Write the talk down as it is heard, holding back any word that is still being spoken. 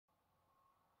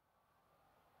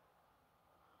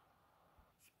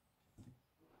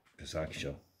Kazaki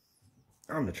show.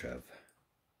 I'm the Trev.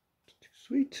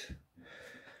 Sweet.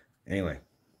 Anyway,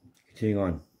 continuing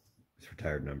on with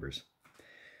retired numbers.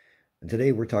 And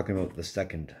today we're talking about the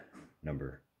second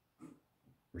number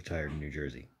retired in New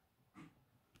Jersey.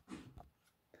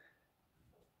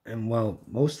 And while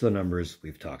most of the numbers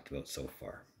we've talked about so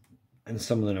far, and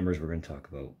some of the numbers we're going to talk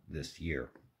about this year,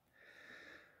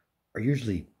 are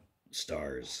usually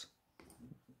stars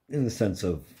in the sense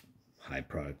of high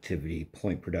productivity,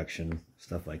 point production,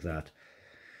 stuff like that.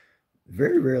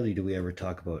 Very rarely do we ever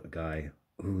talk about a guy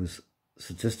whose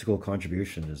statistical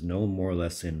contribution is known more or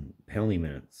less in penalty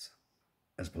minutes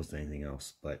as opposed to anything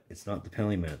else. But it's not the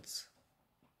penalty minutes.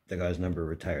 The guy's number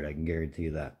retired, I can guarantee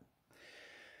you that.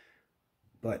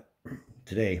 But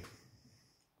today,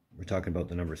 we're talking about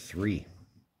the number 3,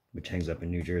 which hangs up in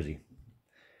New Jersey.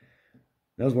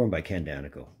 That was worn by Ken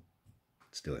Daneyko.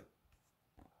 Let's do it.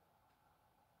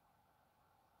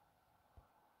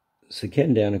 So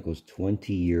Ken Daneyko's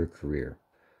 20-year career,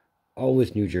 all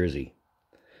with New Jersey,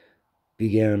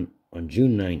 began on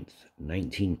June 9th,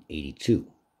 1982.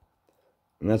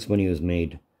 And that's when he was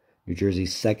made New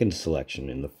Jersey's second selection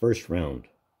in the first round,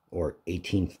 or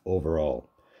 18th overall,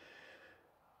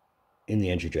 in the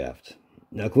entry draft.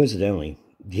 Now, coincidentally,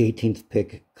 the 18th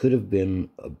pick could have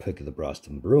been a pick of the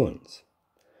Boston Bruins,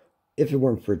 if it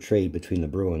weren't for a trade between the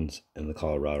Bruins and the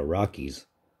Colorado Rockies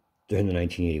during the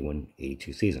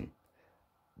 1981-82 season.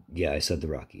 Yeah, I said the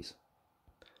Rockies.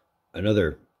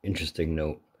 Another interesting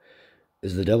note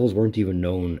is the Devils weren't even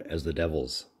known as the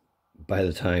Devils by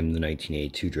the time the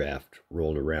 1982 draft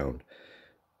rolled around.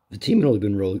 The team had only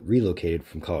been relocated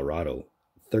from Colorado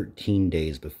 13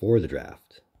 days before the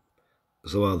draft.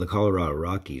 So while the Colorado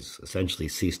Rockies essentially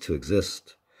ceased to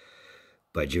exist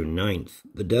by June 9th,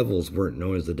 the Devils weren't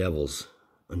known as the Devils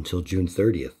until June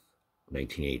 30th,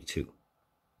 1982.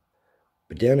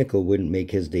 But Daneyko wouldn't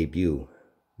make his debut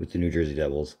with the New Jersey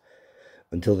Devils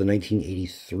until the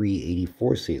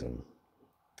 1983-84 season,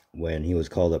 when he was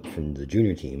called up from the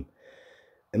junior team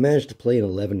and managed to play in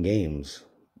 11 games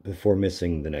before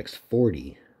missing the next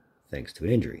 40 thanks to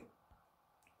an injury.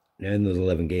 Now, in those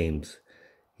 11 games,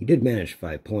 he did manage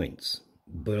 5 points,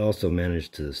 but also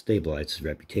managed to stabilize his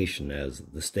reputation as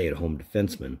the stay-at-home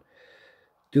defenseman,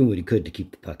 doing what he could to keep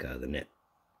the puck out of the net.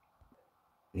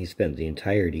 And he spent the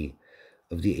entirety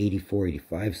of the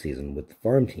 84-85 season with the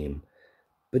farm team,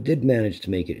 but did manage to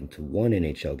make it into one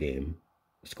NHL game,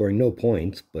 scoring no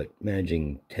points, but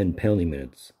managing 10 penalty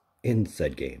minutes in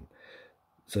said game.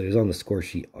 So he was on the score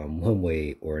sheet on one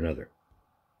way or another.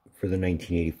 For the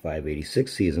 1985-86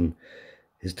 season,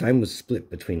 his time was split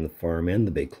between the farm and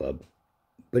the big club,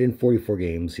 but in 44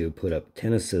 games he would put up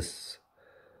 10 assists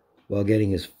while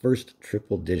getting his first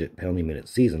triple-digit penalty minute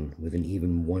season with an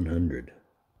even 100.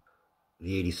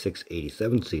 The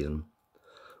 86-87 season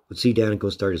would see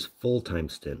Daneyko start his full-time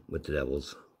stint with the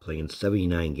Devils, playing in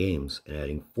 79 games and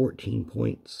adding 14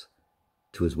 points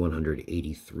to his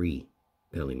 183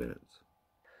 penalty minutes.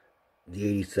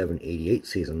 The 87-88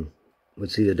 season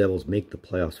would see the Devils make the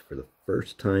playoffs for the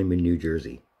first time in New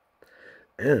Jersey,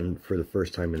 and for the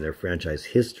first time in their franchise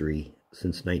history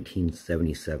since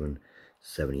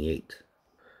 1977-78,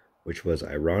 which was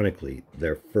ironically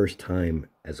their first time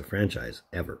as a franchise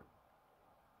ever.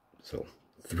 So,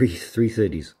 three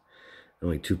cities,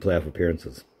 only 2 playoff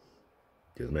appearances.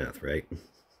 Do the math, right?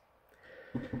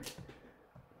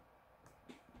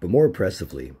 But more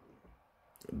impressively,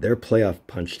 their playoff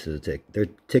punch to their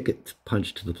ticket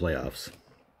punch to the playoffs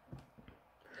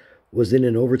was in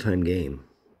an overtime game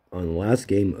on the last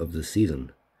game of the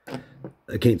season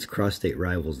against cross-state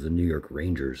rivals, the New York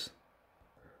Rangers.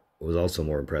 What was also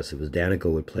more impressive is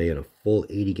Daneyko would play in a full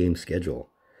 80-game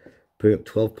schedule, putting up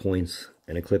 12 points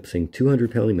and eclipsing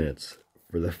 200 penalty minutes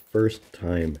for the first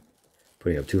time,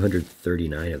 putting up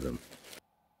 239 of them.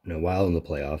 Now, while in the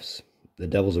playoffs, the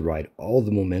Devils would ride all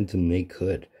the momentum they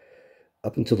could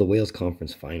up until the Wales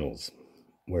Conference Finals,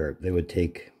 where they would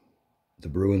take the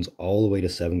Bruins all the way to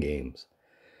 7 games,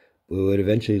 but would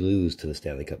eventually lose to the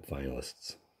Stanley Cup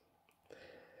finalists.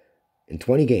 In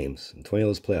 20 games, in 20 of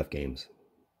those playoff games,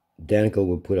 Daneyko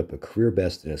would put up a career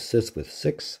best in assists with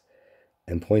 6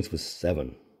 and points with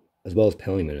 7, as well as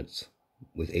penalty minutes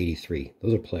with 83.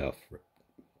 Those are playoff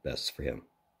bests for him.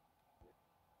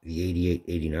 The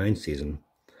 88-89 season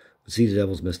would see the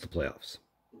Devils miss the playoffs,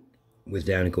 with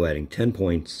Daneyko adding 10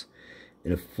 points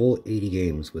in a full 80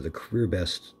 games with a career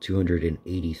best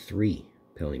 283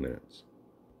 penalty minutes.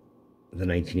 The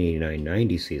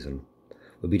 1989-90 season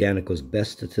would be Daneyko's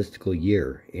best statistical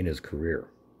year in his career,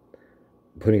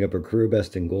 putting up a career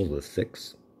best in goals with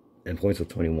 6 and points with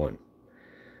 21,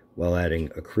 while adding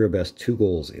a career best 2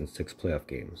 goals in 6 playoff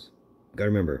games. Gotta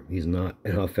remember, he's not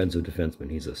an offensive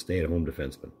defenseman. He's a stay-at-home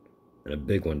defenseman, and a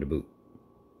big one to boot.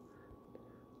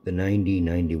 The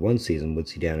 90-91 season would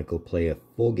see Daneyko play a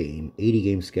full game,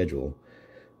 80-game schedule,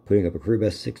 putting up a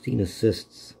career-best 16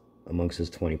 assists amongst his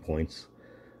 20 points,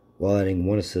 while adding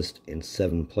 1 assist in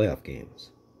 7 playoff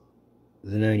games.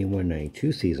 The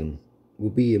 91-92 season will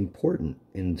be important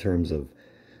in terms of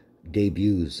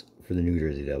debuts for the New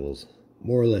Jersey Devils,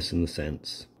 more or less in the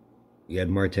sense you had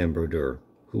Martin Brodeur,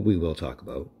 who we will talk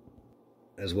about,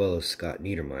 as well as Scott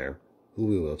Niedermayer, who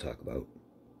we will talk about.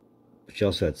 But you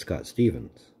also had Scott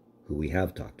Stevens, who we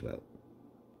have talked about.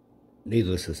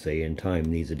 Needless to say, in time,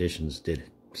 these additions did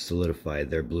solidify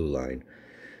their blue line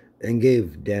and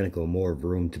gave Daneyko more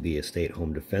room to be a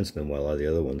stay-at-home defenseman while all the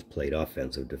other ones played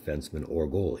offensive defenseman or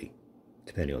goalie,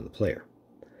 depending on the player.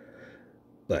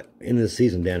 But in this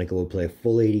season, Daneyko will play a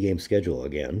full 80-game schedule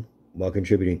again, while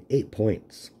contributing 8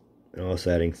 points and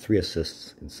also adding 3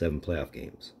 assists in 7 playoff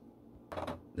games.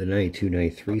 The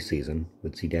 92-93 season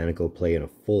would see Daneyko play in a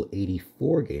full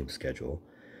 84-game schedule,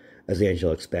 as the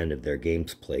NHL expanded their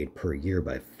games played per year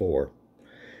by 4,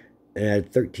 and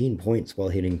added 13 points while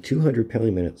hitting 200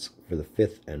 penalty minutes for the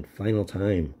 5th and final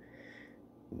time,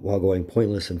 while going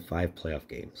pointless in 5 playoff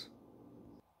games.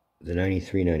 The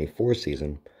 93-94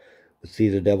 season would see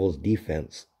the Devils'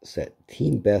 defense set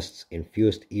team bests in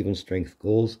fewest even-strength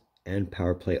goals and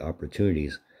power play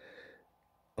opportunities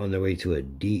on their way to a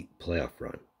deep playoff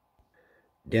run.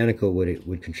 Daneyko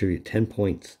would contribute 10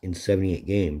 points in 78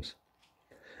 games,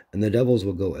 and the Devils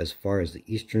will go as far as the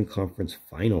Eastern Conference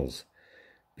Finals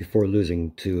before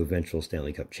losing to eventual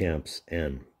Stanley Cup champs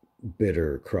and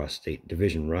bitter cross-state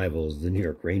division rivals, the New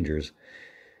York Rangers,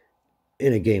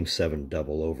 in a Game 7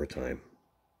 double overtime.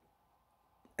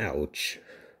 Ouch.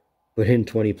 But in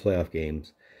 20 playoff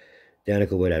games,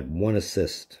 Daneyko would add 1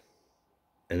 assist,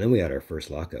 and then we had our first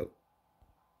lockout.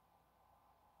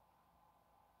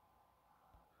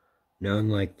 Now,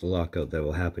 unlike the lockout that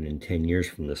will happen in 10 years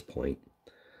from this point,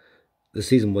 the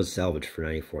season was salvaged for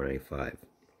 94-95,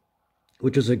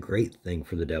 which was a great thing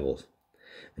for the Devils.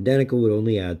 And Daneyko would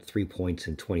only add 3 points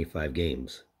in 25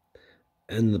 games.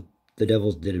 And the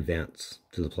Devils did advance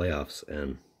to the playoffs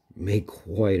and made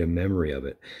quite a memory of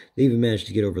it. They even managed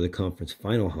to get over the conference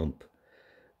final hump,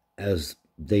 as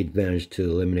they'd managed to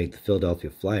eliminate the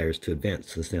Philadelphia Flyers to advance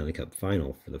to the Stanley Cup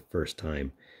final for the first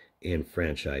time in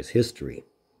franchise history.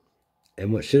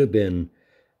 And what should have been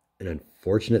an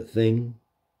unfortunate thing,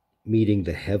 meeting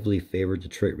the heavily favored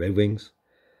Detroit Red Wings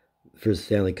for the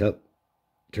Stanley Cup,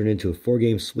 turned into a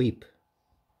 4-game sweep,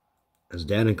 as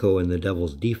Daneyko and the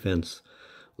Devils' defense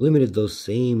limited those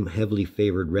same heavily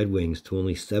favored Red Wings to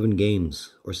only 7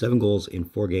 goals in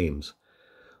 4 games,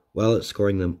 while it's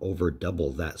scoring them over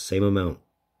double that same amount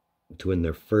to win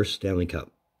their first Stanley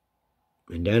Cup.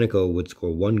 And Daneyko would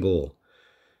score 1 goal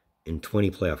in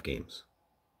 20 playoff games.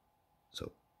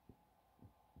 So,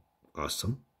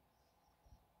 awesome.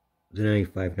 The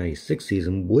 95-96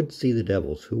 season would see the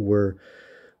Devils, who were,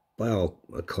 by all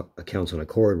accounts on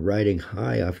accord, riding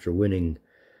high after winning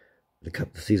the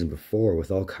Cup the season before with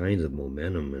all kinds of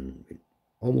momentum and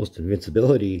almost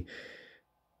invincibility.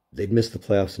 They'd missed the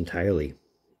playoffs entirely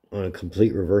on a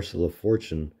complete reversal of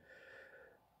fortune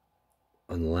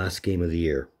on the last game of the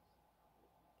year.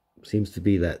 Seems to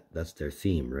be that's their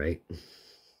theme, right?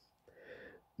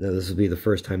 Now, this will be the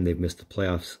first time they've missed the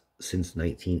playoffs since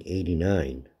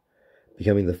 1989,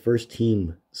 becoming the first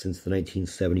team since the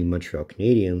 1970 Montreal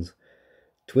Canadiens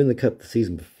to win the Cup the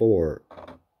season before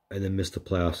and then miss the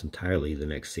playoffs entirely the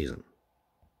next season.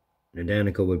 Now,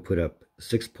 Daneyko would put up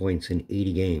 6 points in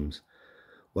 80 games,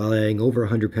 while adding over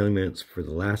 100 penalty minutes for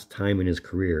the last time in his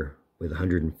career, with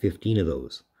 115 of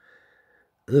those.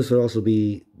 And this would also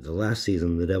be the last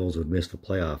season the Devils would miss the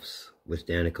playoffs with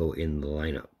Daneyko in the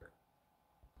lineup.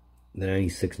 The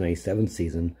 96-97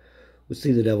 season would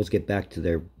see the Devils get back to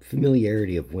their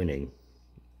familiarity of winning,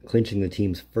 clinching the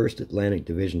team's first Atlantic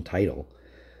Division title,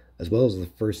 as well as the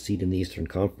first seed in the Eastern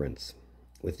Conference,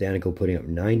 with Daneyko putting up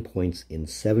 9 points in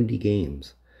 70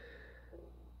 games.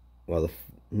 With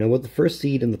the first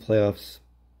seed in the playoffs,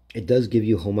 it does give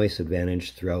you home ice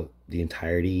advantage throughout the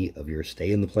entirety of your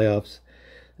stay in the playoffs.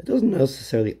 It doesn't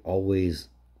necessarily always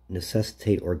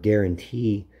necessitate or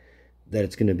guarantee that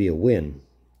it's going to be a win,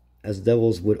 as the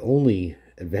Devils would only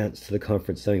advance to the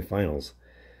conference semifinals,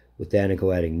 with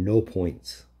Daneyko adding no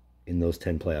points in those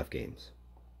 10 playoff games.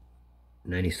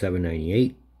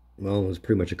 97-98, well, it was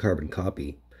pretty much a carbon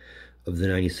copy of the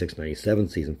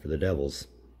 96-97 season for the Devils,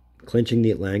 clinching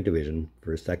the Atlantic Division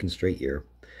for a second straight year,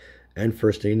 and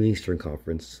first in the Eastern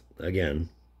Conference, again,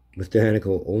 with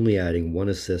Daneyko only adding 1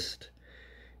 assist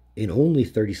in only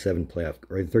 37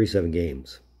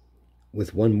 games,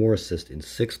 with one more assist in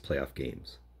 6 playoff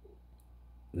games.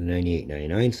 The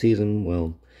 98-99 season,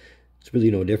 well, it's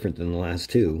really no different than the last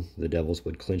two. The Devils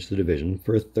would clinch the division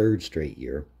for a third straight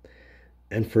year,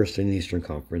 and first in the Eastern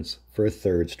Conference for a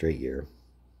third straight year,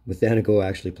 with Daneyko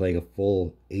actually playing a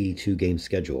full 82-game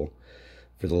schedule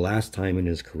for the last time in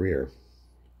his career,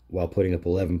 while putting up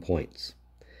 11 points.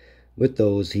 With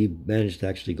those, he managed to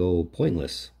actually go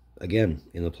pointless again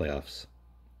in the playoffs,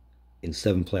 in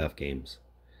 7 playoff games.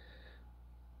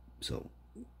 So,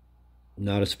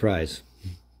 not a surprise.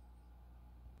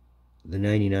 The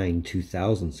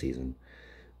 99-2000 season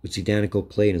would see Daneyko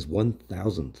play in his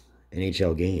 1000th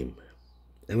NHL game.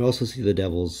 And we also see the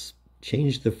Devils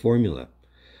change the formula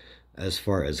as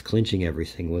far as clinching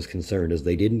everything was concerned, as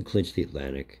they didn't clinch the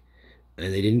Atlantic,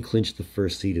 and they didn't clinch the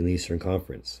first seed in the Eastern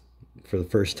Conference for the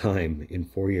first time in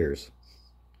 4 years.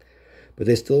 But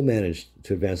they still managed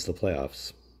to advance to the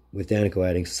playoffs, with Daneyko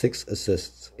adding 6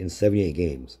 assists in 78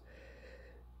 games.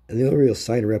 And the only real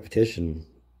sign of repetition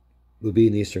would be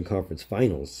in the Eastern Conference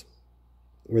Finals,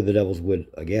 where the Devils would,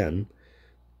 again,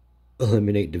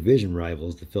 eliminate division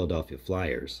rivals, the Philadelphia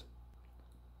Flyers.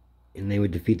 And they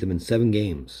would defeat them in 7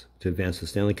 games to advance to the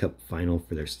Stanley Cup Final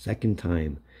for their second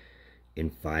time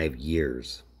in 5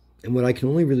 years. And what I can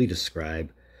only really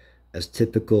describe as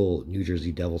typical New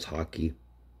Jersey Devils hockey,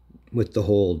 with the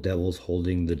whole Devils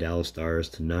holding the Dallas Stars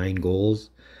to 9 goals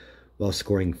while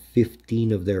scoring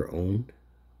 15 of their own,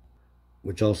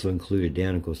 which also included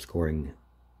Daneyko scoring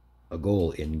a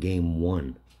goal in Game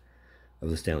 1 of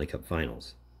the Stanley Cup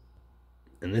Finals.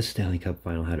 And this Stanley Cup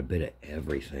Final had a bit of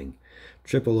everything.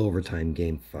 Triple overtime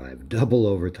Game 5, double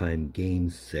overtime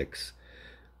Game 6.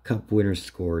 Cup winners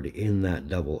scored in that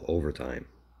double overtime.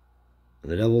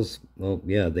 And the Devils, well,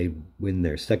 yeah, they win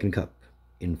their second cup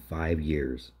in 5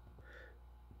 years.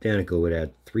 Daneyko would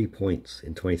add 3 points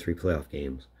in 23 playoff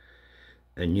games.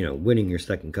 And, you know, winning your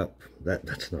second cup,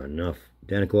 that's not enough.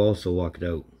 Daneyko also walked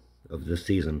out of the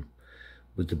season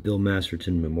with the Bill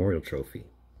Masterton Memorial Trophy,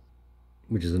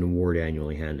 which is an award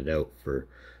annually handed out for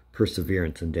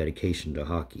perseverance and dedication to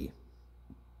hockey.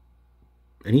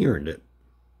 And he earned it.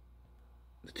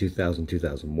 The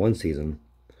 2000-2001 season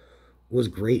was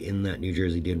great in that New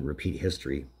Jersey didn't repeat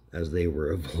history, as they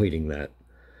were avoiding that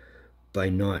by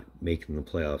not making the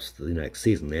playoffs the next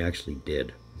season. They actually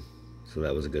did. So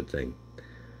that was a good thing.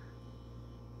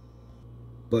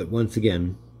 But once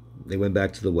again, they went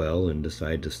back to the well and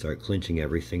decided to start clinching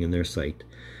everything in their sight,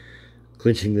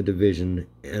 clinching the division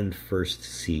and first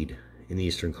seed in the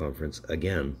Eastern Conference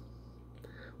again,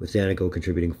 with Daneyko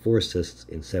contributing 4 assists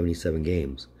in 77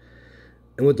 games.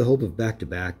 And with the hope of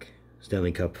back-to-back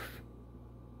Stanley Cup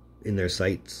in their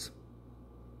sights,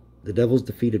 the Devils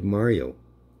defeated Mario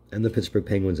and the Pittsburgh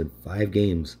Penguins in 5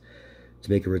 games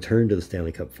to make a return to the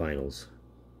Stanley Cup Finals.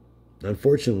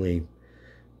 Unfortunately,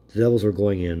 the Devils were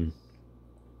going in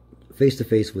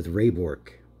face-to-face with Ray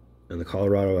Bourque and the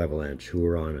Colorado Avalanche, who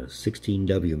were on a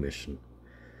 16W mission.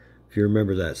 If you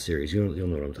remember that series, you'll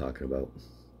know what I'm talking about.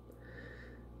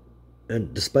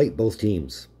 And despite both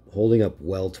teams holding up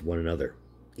well to one another,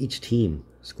 each team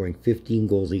scoring 15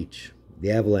 goals each,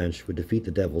 the Avalanche would defeat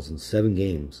the Devils in 7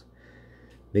 games,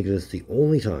 making this the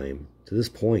only time to this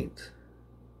point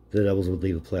the Devils would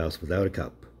leave the playoffs without a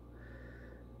cup,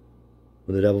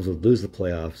 when the Devils would lose the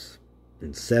playoffs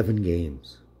in 7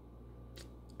 games.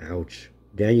 Ouch.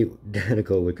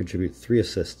 Daneyko would contribute 3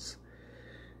 assists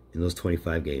in those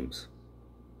 25 games.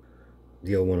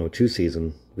 The 01-02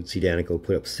 season would see Daneyko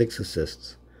put up 6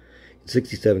 assists in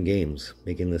 67 games,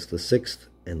 making this the 6th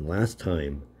and last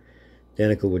time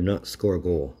Daneyko would not score a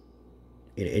goal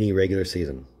in any regular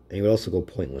season, and he would also go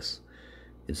pointless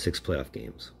in 6 playoff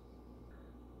games.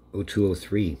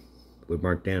 02-03 would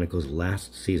mark Daneyko's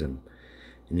last season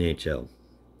in the NHL,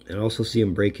 and also see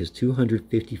him break his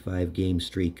 255-game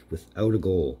streak without a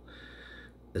goal,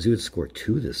 as he would score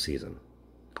 2 this season,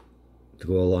 to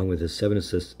go along with his 7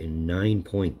 assists in 9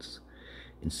 points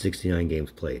in 69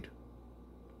 games played.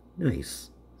 Nice.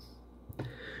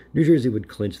 New Jersey would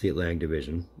clinch the Atlantic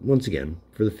Division, once again,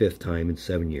 for the 5th time in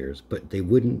 7 years, but they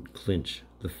wouldn't clinch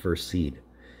the first seed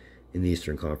in the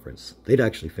Eastern Conference. They'd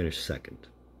actually finish 2nd.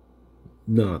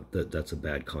 Not that that's a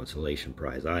bad consolation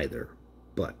prize either,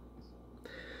 but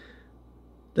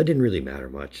that didn't really matter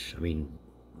much. I mean,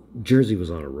 Jersey was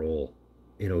on a roll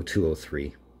in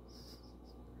 02-03.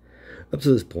 Up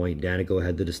to this point, Daneyko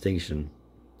had the distinction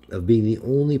of being the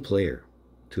only player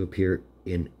to appear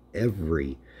in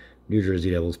every New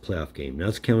Jersey Devils playoff game.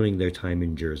 That's counting their time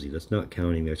in Jersey. That's not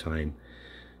counting their time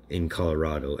in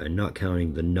Colorado, and not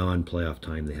counting the non-playoff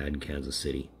time they had in Kansas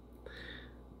City.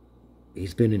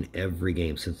 He's been in every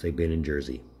game since they've been in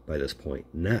Jersey by this point,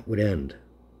 and that would end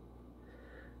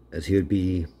as he would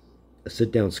be a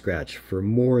sit-down scratch for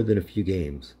more than a few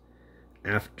games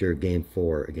after Game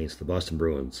 4 against the Boston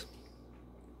Bruins.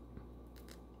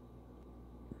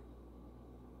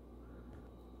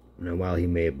 Now, while he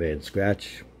may have been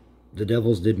scratch, the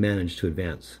Devils did manage to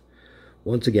advance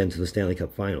once again to the Stanley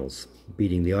Cup Finals,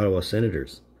 beating the Ottawa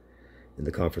Senators in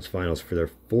the conference finals for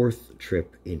their 4th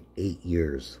trip in 8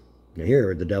 years. Now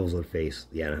here, the Devils would face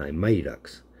the Anaheim Mighty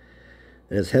Ducks.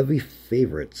 And as heavy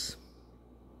favorites,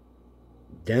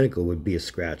 Daneyko would be a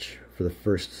scratch for the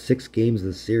first 6 games of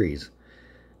the series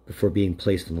before being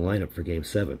placed in the lineup for Game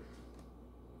 7.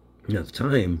 Now at the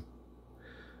time,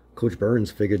 Coach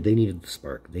Burns figured they needed the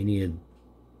spark. They needed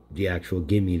the actual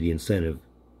gimme, the incentive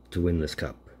to win this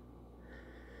cup.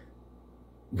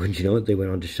 Wouldn't you know it, they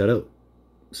went on to shut out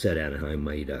said Anaheim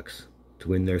Mighty Ducks to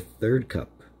win their 3rd cup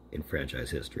in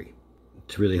franchise history.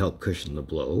 To really help cushion the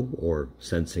blow, or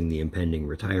sensing the impending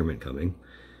retirement coming,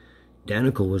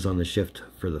 Daneyko was on the shift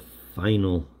for the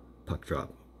final puck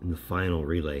drop in the final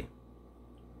relay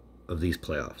of these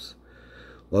playoffs,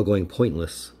 while going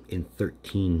pointless in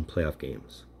 13 playoff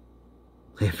games.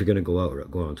 If you're going to go out,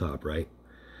 go on top, right?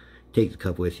 Take the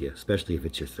cup with you, especially if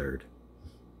it's your 3rd.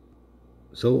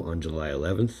 So on July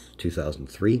 11th,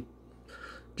 2003,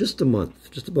 just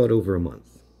about over a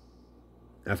month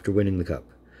after winning the cup,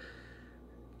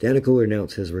 Daneyko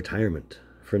announced his retirement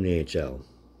from the NHL.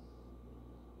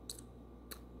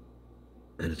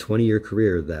 And a 20-year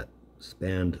career that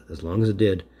spanned as long as it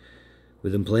did,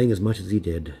 with him playing as much as he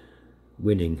did,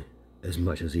 winning as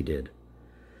much as he did.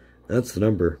 That's the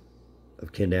number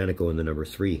of Ken Daneyko in the number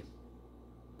 3.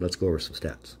 Let's go over some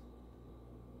stats.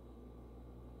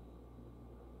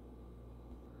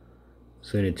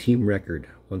 So in a team record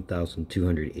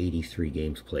 1,283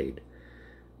 games played,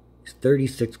 he's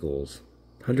 36 goals,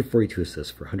 142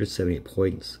 assists for 178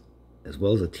 points, as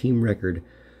well as a team record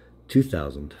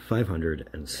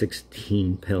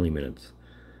 2,516 penalty minutes,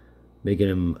 making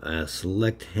him a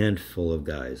select handful of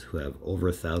guys who have over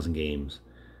 1,000 games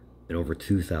and over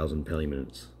 2,000 penalty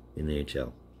minutes in the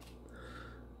NHL.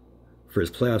 For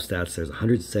his playoff stats, there's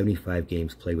 175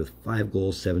 games played with 5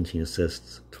 goals, 17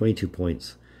 assists, 22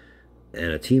 points,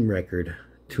 and a team record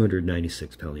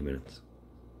 296 penalty minutes.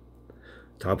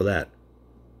 Top of that,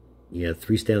 he had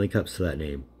 3 Stanley Cups to that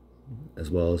name, as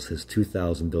well as his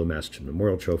 2000 Bill Masterton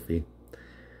Memorial Trophy.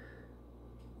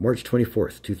 March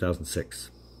 24th,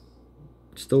 2006,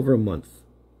 just over a month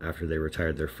after they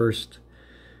retired their first,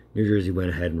 New Jersey went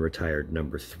ahead and retired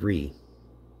number 3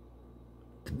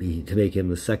 to make him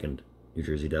the 2nd New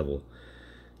Jersey Devil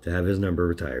to have his number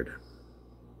retired.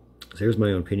 So here's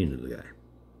my own opinion of the guy.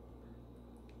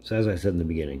 So as I said in the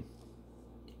beginning,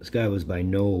 this guy was by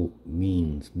no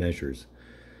measures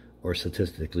or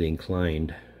statistically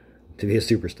inclined to be a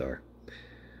superstar.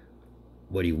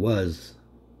 What he was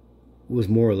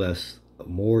more or less a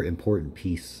more important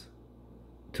piece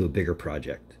to a bigger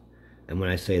project. And when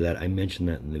I say that, I mentioned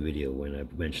that in the video when I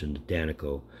mentioned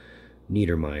Daneyko,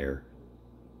 Niedermeyer,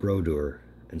 Brodeur,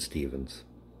 and Stevens.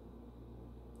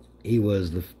 He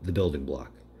was the building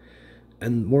block.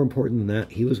 And more important than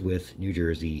that, he was with New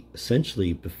Jersey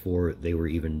essentially before they were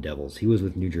even Devils. He was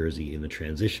with New Jersey in the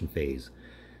transition phase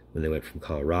when they went from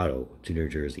Colorado to New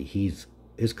Jersey. His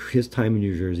time in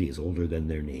New Jersey is older than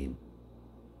their name.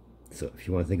 So if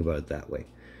you want to think about it that way.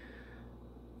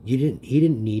 He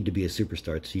didn't need to be a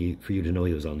superstar for you to know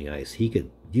he was on the ice. All you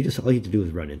had to do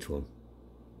was run into him,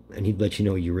 and he'd let you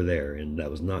know you were there, and that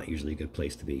was not usually a good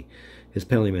place to be. His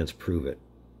penalty minutes prove it.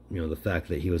 You know, the fact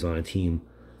that he was on a team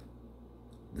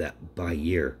that by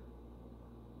year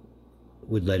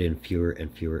would let in fewer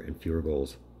and fewer and fewer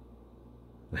goals.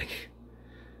 Like,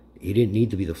 he didn't need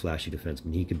to be the flashy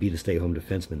defenseman. He could be the stay-home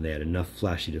defenseman. They had enough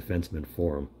flashy defensemen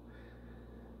for him.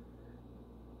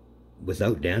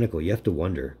 Without Daneyko, you have to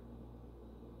wonder,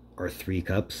 are 3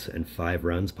 cups and 5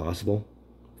 runs possible?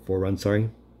 4 runs, sorry,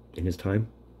 in his time?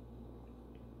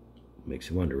 Makes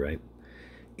you wonder, right?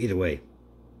 Either way,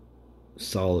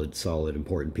 solid,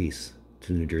 important piece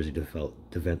to the New Jersey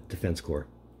Defense Corps.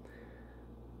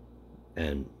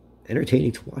 And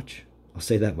entertaining to watch. I'll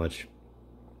say that much.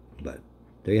 But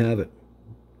there you have it.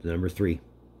 The number 3.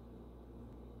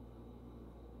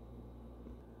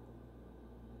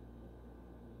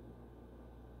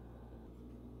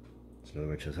 It's another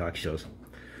Rich's Hockey Shows.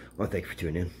 Well, thank you for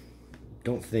tuning in.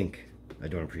 Don't think I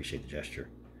don't appreciate the gesture,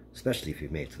 especially if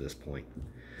you've made it to this point.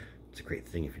 It's a great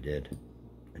thing if you did.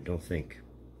 And don't think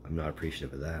I'm not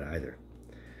appreciative of that either.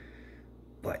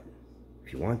 But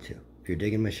if you want to, if you're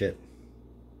digging my shit,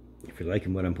 if you're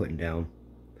liking what I'm putting down,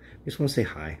 I just want to say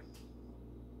hi.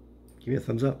 Give me a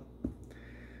thumbs up. I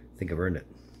think I've earned it.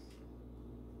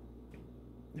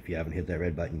 If you haven't hit that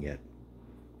red button yet,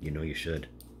 you know you should.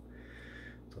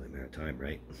 It's only a matter of time,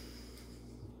 right?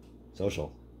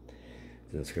 Social.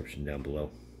 It's in the description down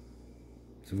below.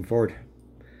 So moving forward,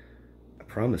 I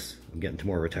promise I'm getting to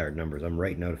more retired numbers. I'm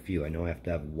writing out a few. I know I have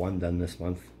to have one done this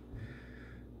month.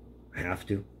 I have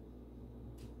to.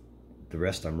 The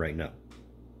rest I'm writing up.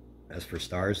 As for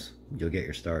stars, you'll get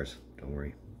your stars. Don't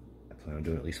worry. I plan on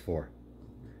doing at least 4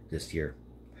 this year.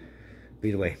 But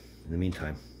either way, in the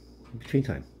meantime, in between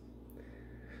time,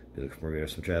 be looking for more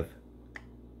videos from Trev.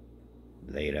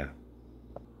 Later.